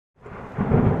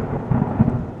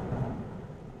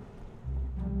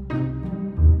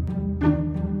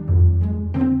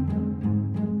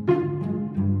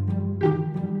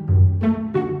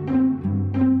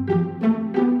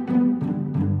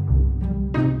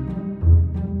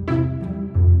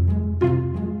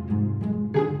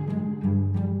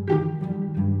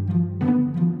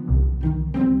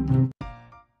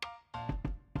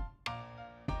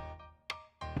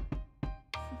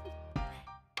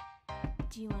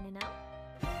wanna know?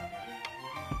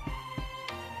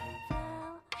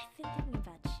 Well, I've been thinking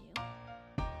about you,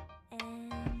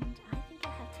 and I think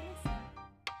you'll have to listen,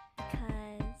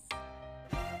 because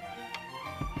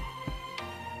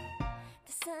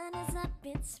the sun is up,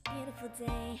 it's a beautiful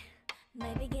day.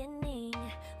 My beginning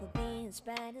will be as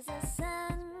bright as the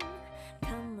sun.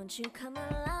 Come, won't you come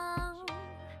along?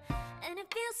 And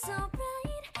it feels so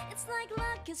bright, it's like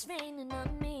luck is raining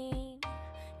on me.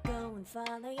 Go and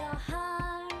follow your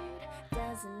heart,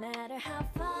 doesn't matter how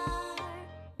far.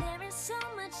 There is so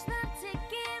much love to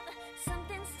give,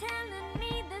 something's telling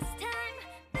me this time.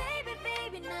 Baby,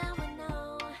 baby, now I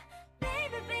know.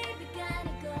 Baby, baby,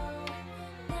 gotta go.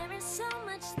 There is so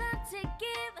much love to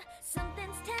give,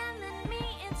 something's telling me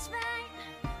it's right.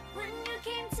 When you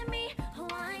came to me, oh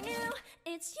I knew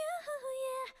it's you,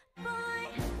 yeah, boy.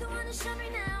 The one to show me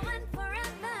now and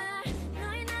forever.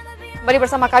 No, you never be Kembali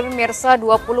bersama kami pemirsa,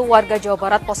 20 warga Jawa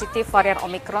Barat positif varian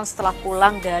Omikron setelah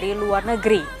pulang dari luar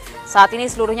negeri. Saat ini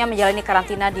seluruhnya menjalani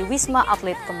karantina di Wisma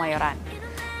Atlet Kemayoran.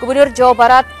 Gubernur Jawa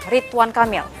Barat Ridwan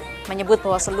Kamil menyebut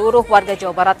bahwa seluruh warga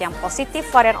Jawa Barat yang positif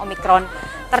varian Omikron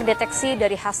terdeteksi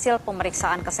dari hasil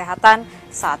pemeriksaan kesehatan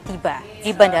saat tiba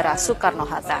di Bandara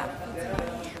Soekarno-Hatta.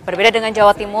 Berbeda dengan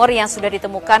Jawa Timur yang sudah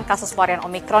ditemukan kasus varian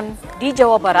Omikron, di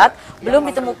Jawa Barat belum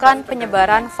ditemukan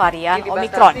penyebaran varian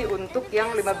Omikron.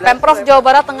 Pemprov Jawa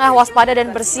Barat tengah waspada dan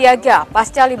bersiaga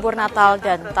pasca libur Natal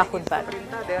dan Tahun Baru.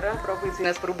 Pemerintah daerah Provinsi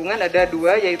Dinas Perhubungan ada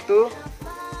 2, yaitu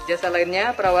jasa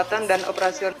lainnya, perawatan dan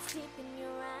operasional.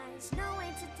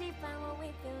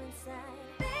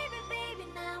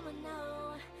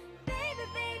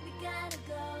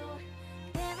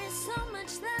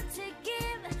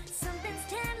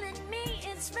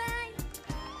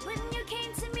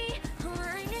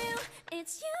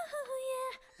 It's you,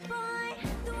 yeah, boy.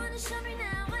 The one to show me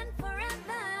now and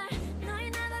forever. No,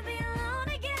 you'll never be alone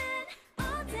again.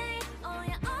 All day, oh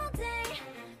yeah, all day.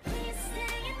 Please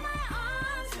stay in my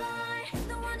arms, boy.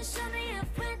 The one to show me if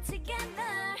we're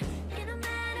together. It don't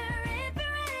matter if it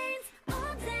rains.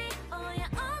 All day, oh yeah,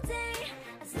 all day.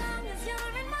 As long as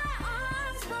you're in my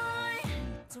arms, boy.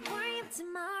 Don't worry of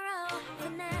tomorrow. For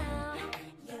now,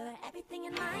 you're everything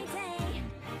in my day.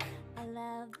 I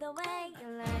love the way you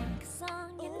like a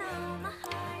song, you know my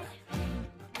heart.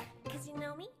 Cause you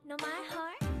know me, know my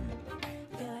heart.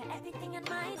 You're everything in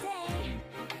my day.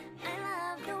 I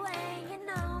love the way you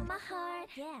know my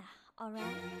heart. Yeah,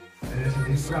 alright. Dari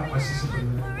sendiri berapa sih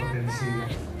sebenarnya potensi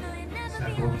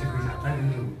satu objek wisata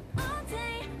itu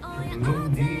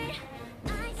sebelum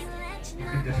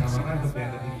dikerjasamakan ke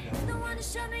pihak ketiga.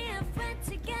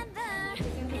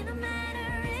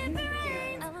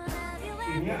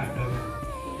 Ini ada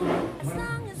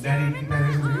dari kita sendiri para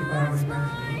penikmat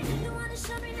sendiri.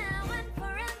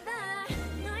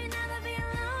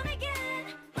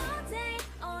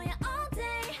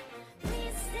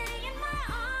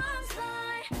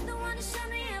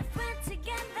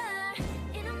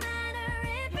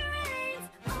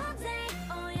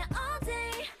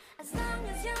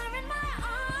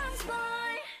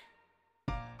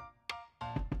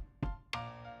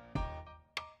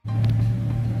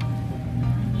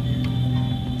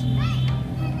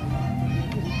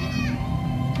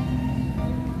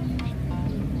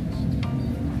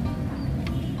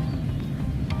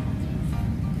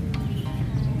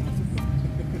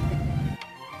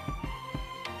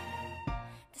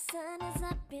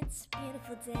 It's a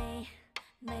beautiful day.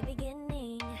 My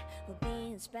beginning will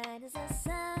be as bright as the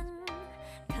sun.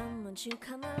 Come, won't you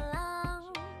come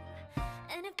along?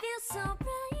 And it feels so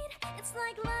bright, it's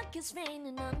like luck is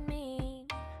raining on me.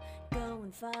 Go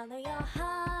and follow your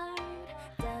heart,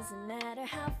 doesn't matter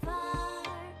how far.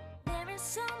 There is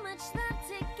so much love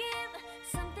to give,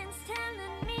 something's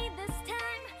telling me this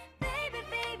time. Baby,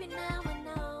 baby, now I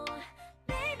know.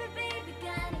 Baby, baby,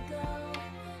 gotta go.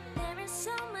 There is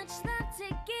so much love to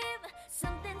give,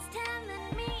 something's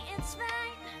telling me it's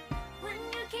right. When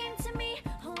you came to me,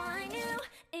 oh I knew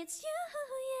it's you,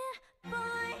 yeah,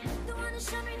 boy. The one to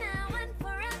show me now and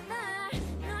forever.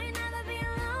 No, you'll never be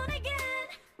alone again.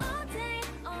 All day,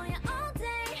 oh yeah, all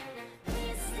day.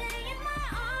 Please stay in my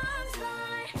arms,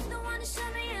 boy. The one to show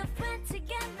me if we're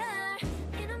together.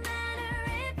 It don't matter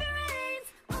if it rains.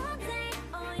 All day,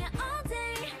 oh yeah, all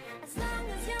day. As long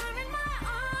as you're in my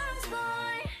arms,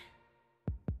 boy.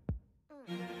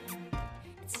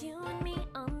 It's you and me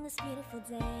on this beautiful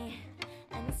day,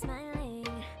 and it's smiling,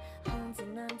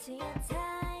 holding on to you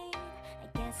tight. I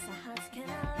guess our hearts can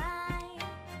align,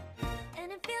 and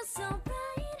it feels so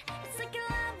bright. It's like your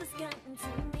love has gotten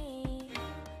to me.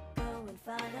 Go and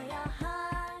follow your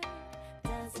heart,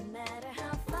 doesn't matter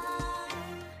how far.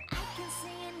 I can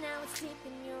see it now, it's deep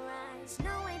in your eyes.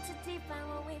 No way to define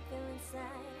what we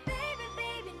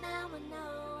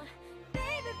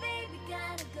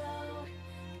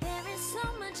so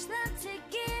much love to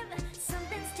give.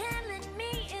 Something's telling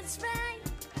me it's right.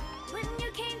 When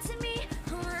you came to me,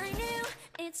 oh, I knew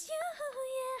it's you,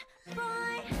 yeah,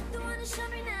 boy. The one who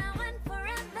showed me now and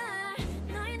forever.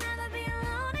 No, you'll never be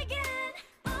alone again.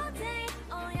 All day,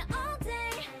 oh yeah, all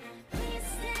day. Please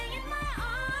stay in my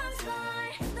arms, boy.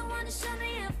 The one who showed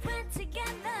me if we're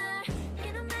together.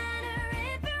 It don't matter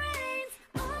if it rains.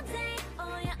 All day,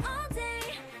 oh yeah, all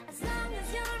day. As long as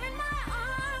you're in my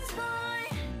arms, boy.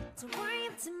 Don't worry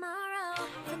of tomorrow.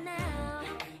 For now,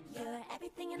 you're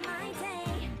everything in my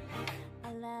day.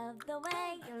 I love the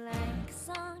way you like a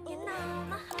song, you know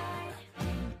my heart.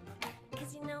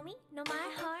 Cause you know me, know my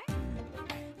heart.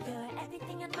 You're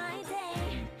everything in my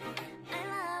day. I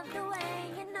love the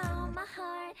way you know my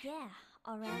heart. Yeah,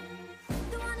 alright.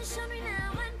 The one who showed me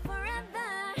now and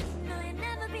forever. No, you'll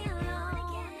never be alone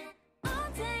again. All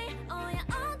day, oh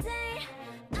yeah, all day.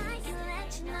 I can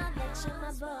let you know that you're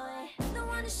my boy. The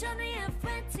one who showed me if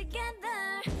we're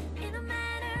together. It don't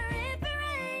matter if it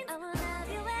rains. I will love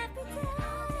you every day.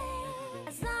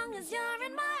 As long as you're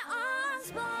in my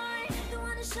arms, boy. The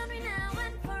one who showed me now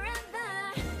and forever.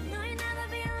 No, you'll never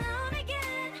be alone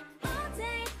again. All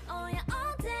day, oh yeah,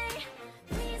 all day.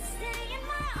 Please stay in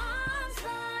my arms,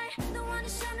 boy. The one who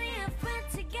showed me if we're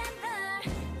together.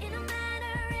 It don't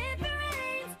matter if it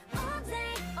rains. All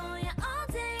day, oh yeah, all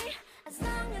day. As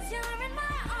long as you're in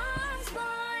my arms,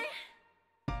 boy.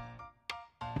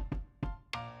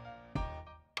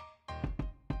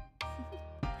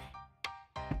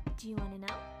 Do you wanna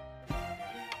know?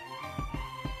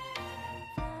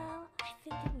 Well, I've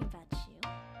been thinking about you,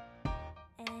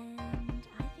 and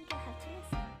I think I'll have to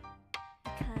listen.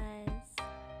 Because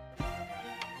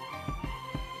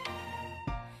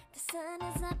the sun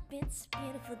is up, it's a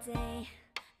beautiful day.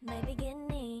 My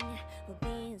beginning will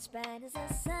be as bright as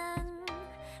the sun.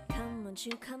 Come, won't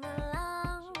you come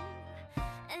along?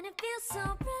 And it feels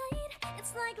so bright,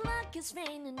 it's like luck is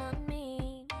raining on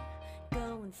me.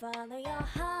 Go and follow your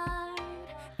heart,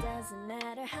 doesn't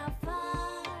matter how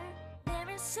far. There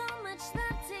is so much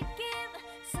love